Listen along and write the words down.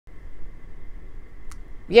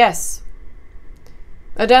Yes,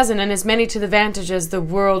 a dozen, and as many to the vantage as the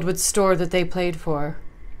world would store that they played for.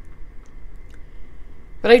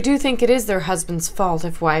 But I do think it is their husbands' fault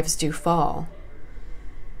if wives do fall.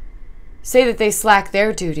 Say that they slack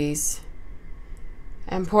their duties,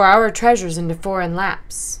 and pour our treasures into foreign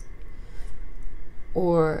laps.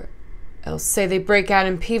 Or else say they break out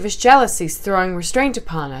in peevish jealousies, throwing restraint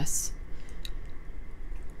upon us.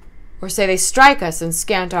 Or say they strike us and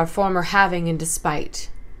scant our former having in despite.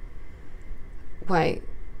 Why,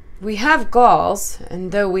 we have galls,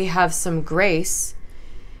 and though we have some grace,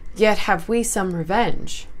 yet have we some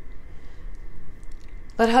revenge.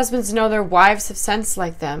 Let husbands know their wives have sense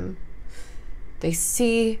like them. They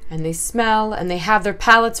see, and they smell, and they have their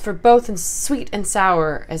palates for both in sweet and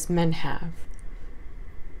sour as men have.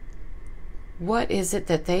 What is it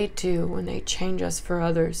that they do when they change us for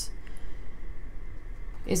others?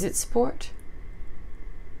 Is it sport?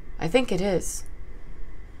 I think it is.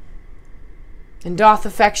 And doth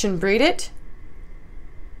affection breed it?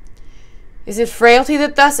 Is it frailty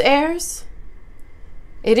that thus errs?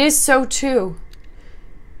 It is so too.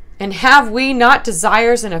 And have we not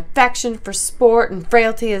desires and affection for sport and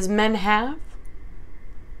frailty as men have?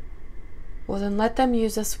 Well, then let them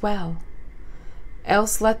use us well.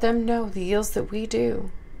 Else let them know the ills that we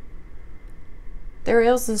do. Their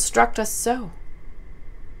ills instruct us so.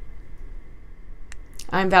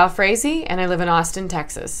 I'm Val Frazee, and I live in Austin,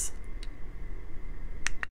 Texas.